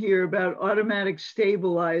question here about automatic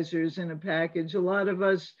stabilizers in a package. A lot of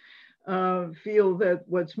us feel that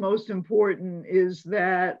what's most important is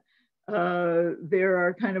that there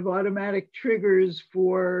are kind of automatic triggers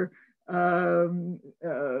for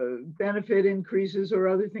benefit increases or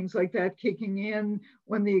other things like that kicking in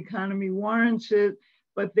when the economy warrants it,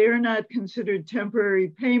 but they're not considered temporary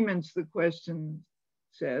payments, the question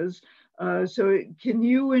says. So can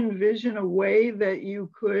you envision a way that you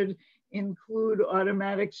could include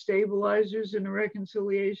automatic stabilizers in a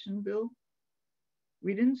reconciliation bill?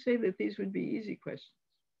 We didn't say that these would be easy questions.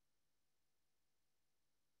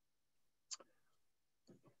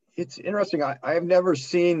 It's interesting. I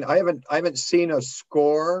haven't seen a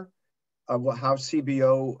score of how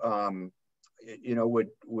CBO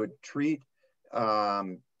would treat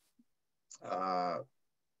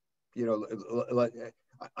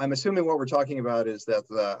I'm assuming what we're talking about is that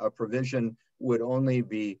a provision would only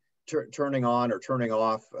be turning on or turning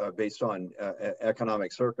off based on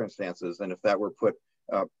economic circumstances. And if that were put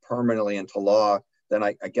permanently into law, then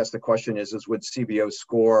I guess the question is would CBO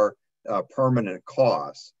score permanent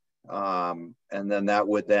costs? And then that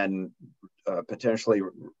would then potentially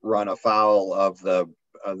run afoul of the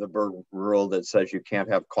Byrd rule that says you can't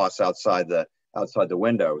have costs outside the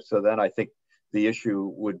window. So then I think the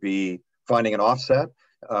issue would be finding an offset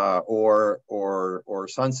or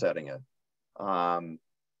sunsetting it. I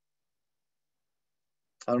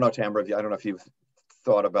don't know, Tamara, I don't know if you've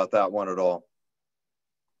thought about that one at all.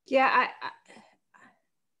 Yeah,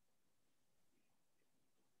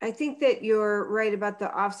 I think that you're right about the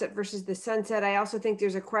offset versus the sunset. I also think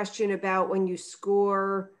there's a question about when you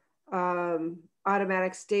score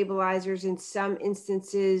automatic stabilizers. In some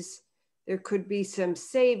instances, there could be some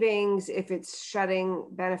savings if it's shutting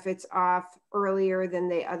benefits off earlier than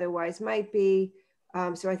they otherwise might be.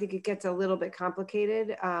 So I think it gets a little bit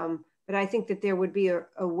complicated, but I think that there would be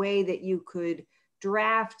a way that you could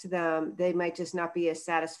draft them. They might just not be as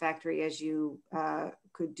satisfactory as you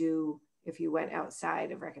could do if you went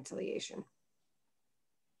outside of reconciliation.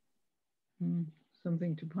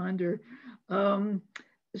 Something to ponder.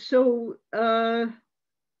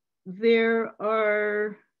 There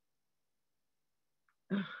are,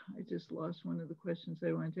 I just lost one of the questions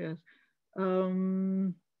I wanted to ask.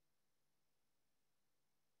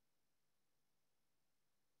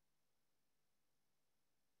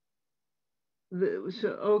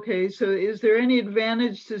 So is there any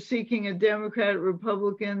advantage to seeking a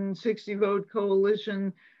Democrat-Republican 60-vote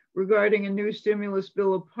coalition regarding a new stimulus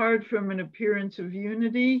bill apart from an appearance of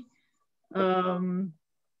unity?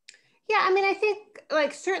 Yeah, I mean, I think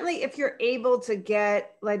like certainly if you're able to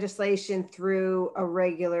get legislation through a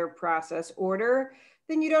regular process order,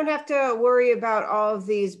 then you don't have to worry about all of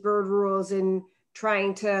these bird rules and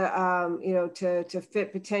trying to, you know, to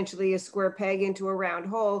fit potentially a square peg into a round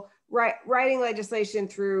hole. Writing legislation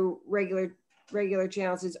through regular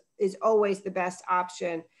channels is always the best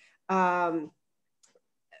option.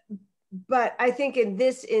 But I think in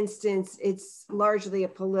this instance, it's largely a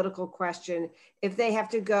political question. If they have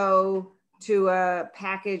to go to a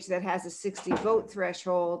package that has a 60-vote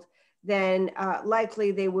threshold, then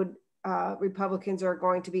likely they would, Republicans are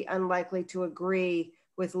going to be unlikely to agree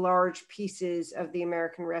with large pieces of the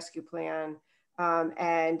American Rescue Plan.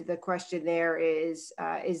 And the question there is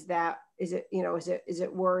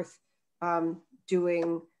it worth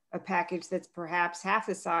doing a package that's perhaps half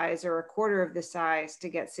the size or a quarter of the size to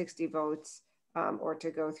get 60 votes, or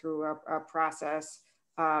to go through a process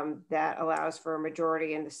that allows for a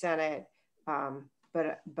majority in the Senate,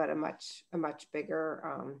 but a much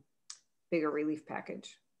bigger relief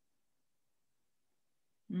package.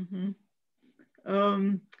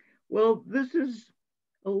 Well, this is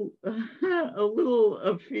a little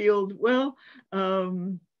afield. Well,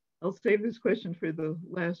 I'll save this question for the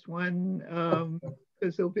last one,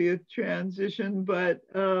 because there'll be a transition, but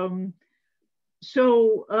the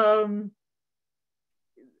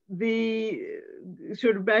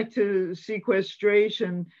sort of back to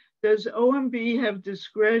sequestration, does OMB have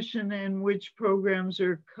discretion in which programs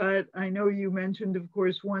are cut? I know you mentioned, of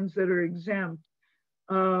course, ones that are exempt.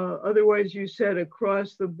 Otherwise, you said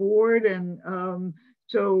across the board, and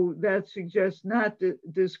so that suggests not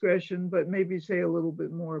discretion, but maybe say a little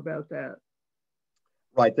bit more about that.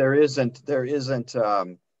 Right, there isn't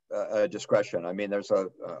a discretion. I mean, there's a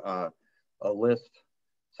list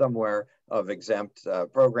somewhere of exempt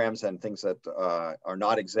programs, and things that are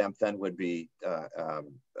not exempt then would be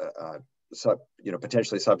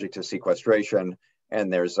potentially subject to sequestration.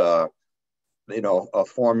 And there's a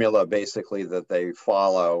formula basically that they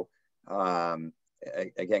follow.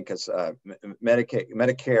 Again, because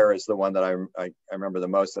Medicare is the one that I remember the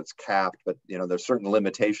most that's capped, but there's certain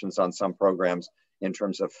limitations on some programs in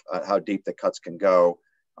terms of how deep the cuts can go.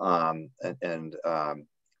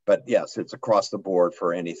 But yes, it's across the board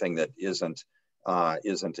for anything that isn't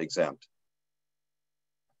exempt.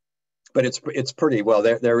 But it's pretty well.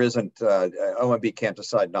 There isn't OMB can't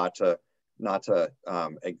decide not to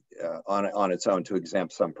on its own to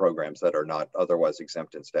exempt some programs that are not otherwise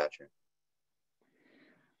exempt in statute.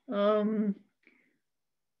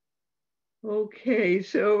 Okay,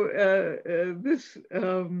 so this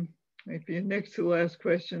might be a next to last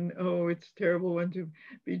question. Oh, it's a terrible one to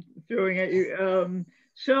be throwing at you.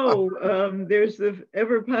 There's the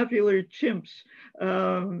ever popular chimps,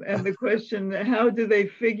 and the question, how do they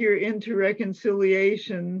figure into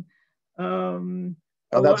reconciliation? Oh,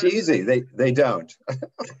 that's easy. They don't.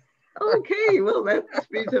 Okay, well, that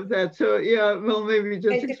speeds up that. So yeah, well, maybe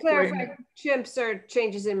just and to clarify, chimps are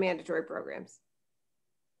changes in mandatory programs.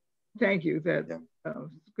 Thank you. That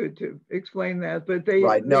it's good to explain that. But they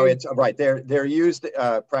it's right. They're used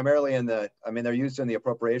primarily in the. I mean, they're used in the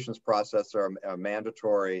appropriations process or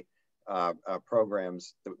mandatory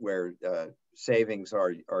programs where savings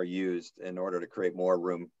are used in order to create more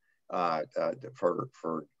room for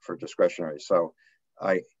discretionary. So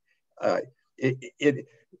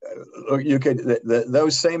you could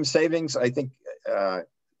those same savings, I think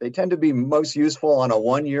they tend to be most useful on a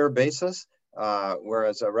one-year basis,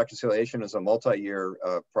 whereas a reconciliation is a multi-year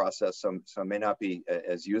process, so it may not be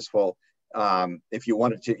as useful if you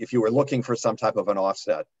were looking for some type of an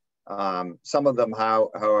offset. Some of them,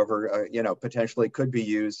 however, potentially could be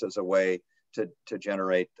used as a way to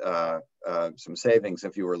generate some savings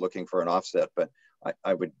if you were looking for an offset. But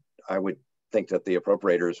I would think that the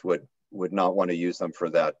appropriators would would not want to use them for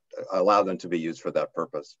that, allow them to be used for that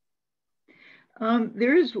purpose.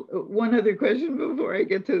 There is one other question before I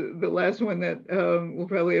get to the last one that we'll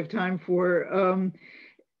probably have time for.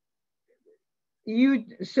 You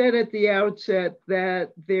said at the outset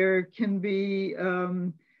that there can be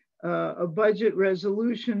a budget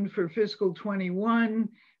resolution for fiscal 21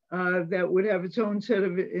 that would have its own set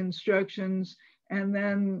of instructions, and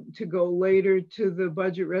then to go later to the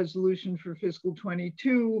budget resolution for fiscal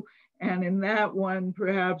 22. And in that one,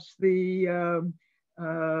 perhaps the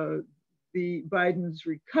Biden's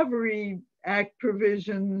Recovery Act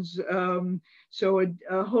provisions. So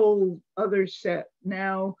a whole other set.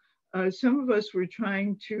 Now, some of us were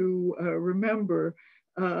trying to remember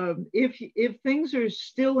if things are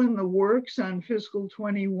still in the works on fiscal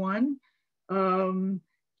 21,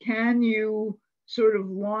 can you sort of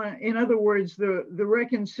launch, in other words, the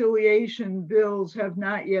reconciliation bills have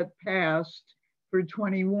not yet passed for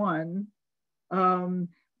 21,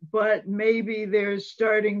 but maybe there's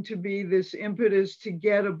starting to be this impetus to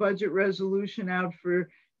get a budget resolution out for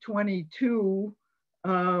 22,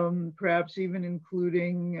 perhaps even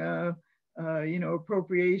including you know,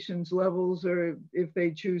 appropriations levels, or if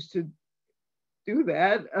they choose to do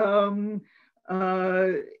that.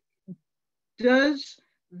 Does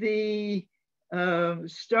the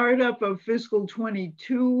startup of fiscal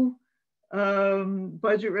 22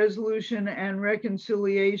 budget resolution and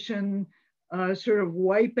reconciliation sort of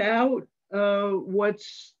wipe out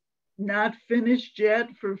what's not finished yet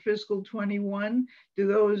for fiscal 21? Do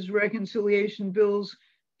those reconciliation bills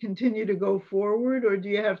continue to go forward, or do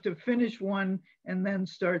you have to finish one and then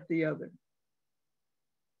start the other?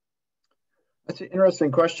 That's an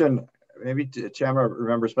interesting question. Maybe Tamara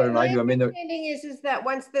remembers better than I do. I mean, the understanding is that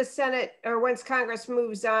once the Senate or once Congress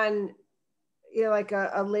moves on, you know, like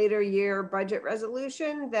a later year budget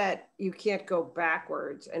resolution, that you can't go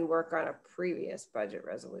backwards and work on a previous budget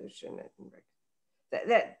resolution.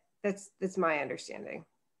 That's my understanding.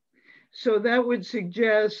 So that would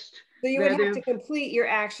suggest so you would have to complete your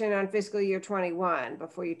action on fiscal year 21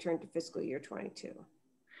 before you turn to fiscal year 22.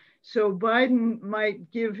 So Biden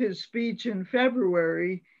might give his speech in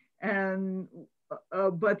February, and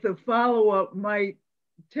but the follow-up might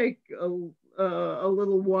take a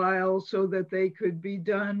little while so that they could be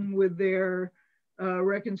done with their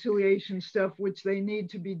reconciliation stuff, which they need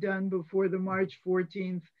to be done before the March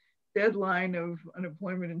 14th deadline of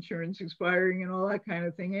unemployment insurance expiring and all that kind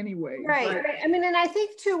of thing anyway. Right. I mean, and I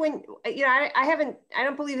think too, when, you know, I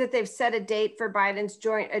don't believe that they've set a date for Biden's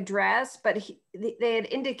joint address, but they had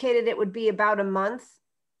indicated it would be about a month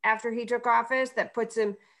after he took office. That puts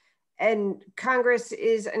him, and Congress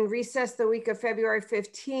is in recess the week of February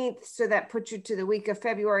 15th. So that puts you to the week of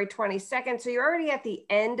February 22nd. So you're already at the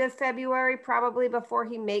end of February, probably, before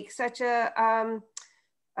he makes such an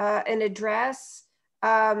address.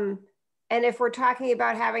 And if we're talking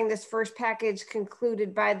about having this first package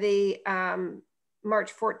concluded by the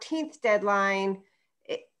March 14th deadline,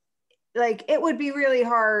 it would be really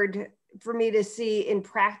hard for me to see in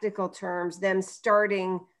practical terms them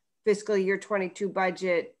starting fiscal year 22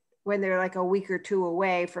 budget when they're like a week or two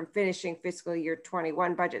away from finishing fiscal year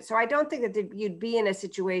 21 budget. So I don't think that you'd be in a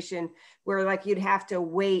situation where like you'd have to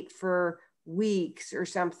wait for weeks or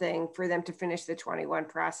something for them to finish the 21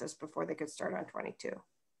 process before they could start on 22.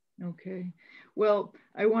 Okay, well,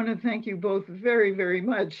 I want to thank you both very, very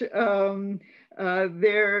much. We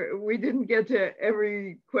didn't get to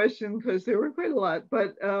every question because there were quite a lot,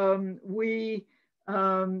 but we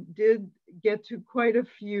did get to quite a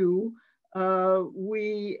few.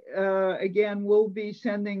 We, again, will be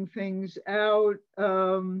sending things out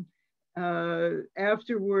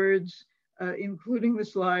afterwards, including the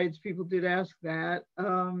slides. People did ask that.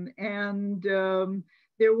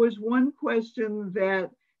 There was one question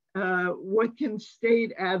that what can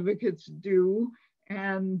state advocates do?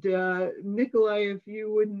 And Nikolai, if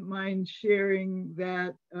you wouldn't mind sharing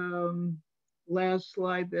that last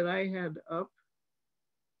slide that I had up.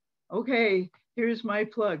 Okay, here's my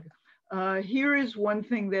plug. Here is one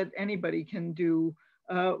thing that anybody can do.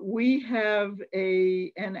 We have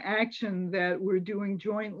an action that we're doing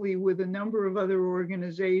jointly with a number of other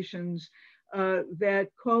organizations that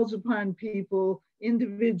calls upon people,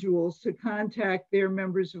 individuals, to contact their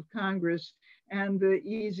members of Congress, and the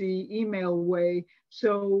easy email way.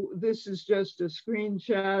 So this is just a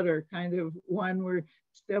screenshot or kind of one where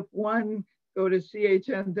step one, go to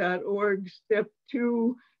chn.org. Step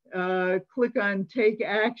two, click on take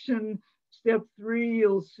action. Step three,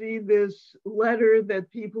 you'll see this letter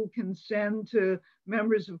that people can send to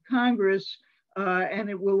members of Congress, and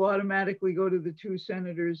it will automatically go to the 2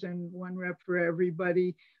 senators and 1 rep for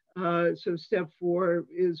everybody. So step 4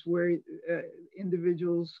 is where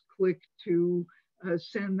individuals click to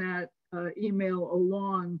send that email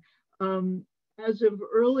along. As of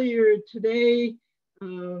earlier today,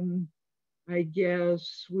 I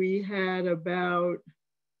guess we had about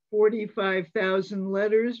 45,000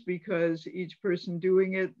 letters because each person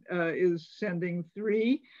doing it is sending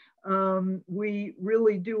 3. We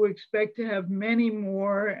really do expect to have many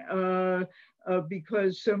more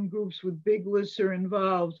because some groups with big lists are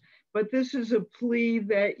involved. But this is a plea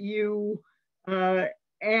that you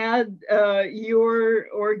add your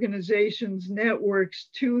organization's networks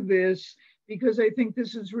to this, because I think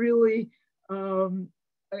this is really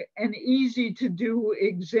an easy to do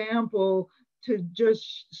example to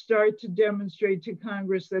just start to demonstrate to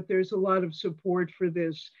Congress that there's a lot of support for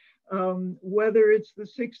this. Whether it's the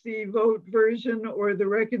 60 vote version or the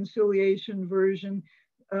reconciliation version,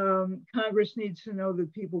 Congress needs to know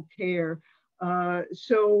that people care.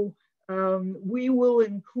 So we will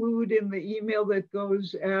include in the email that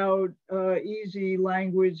goes out easy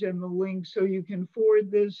language and the link so you can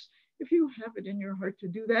forward this if you have it in your heart to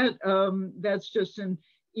do that. That's just an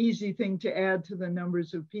easy thing to add to the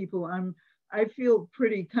numbers of people. I feel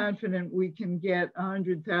pretty confident we can get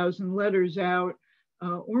 100,000 letters out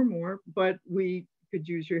or more, but we could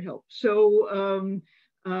use your help. So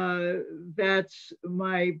that's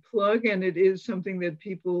my plug, and it is something that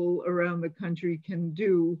people around the country can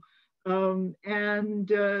do. And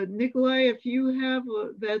Nikolai, if you have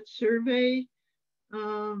that survey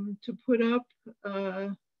to put up,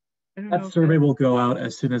 that survey will go out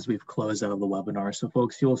as soon as we've closed out of the webinar. So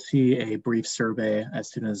folks, you'll see a brief survey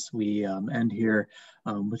as soon as we end here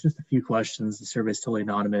with just a few questions. The survey is totally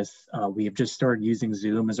anonymous. We have just started using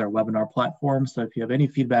Zoom as our webinar platform. So if you have any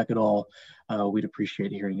feedback at all, we'd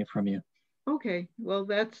appreciate hearing it from you. Okay, well,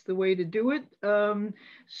 that's the way to do it.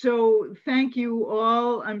 So thank you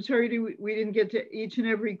all. I'm sorry we didn't get to each and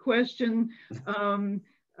every question.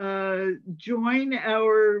 Join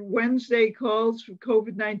our Wednesday calls for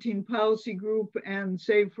COVID-19 policy group and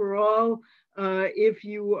Save for All. If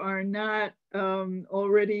you are not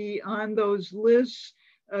already on those lists,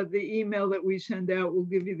 the email that we send out will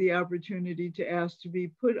give you the opportunity to ask to be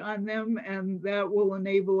put on them, and that will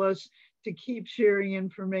enable us to keep sharing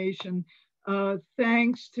information.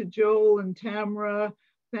 Thanks to Joel and Tamara.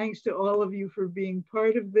 Thanks to all of you for being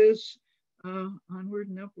part of this. Onward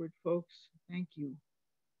and upward, folks. Thank you.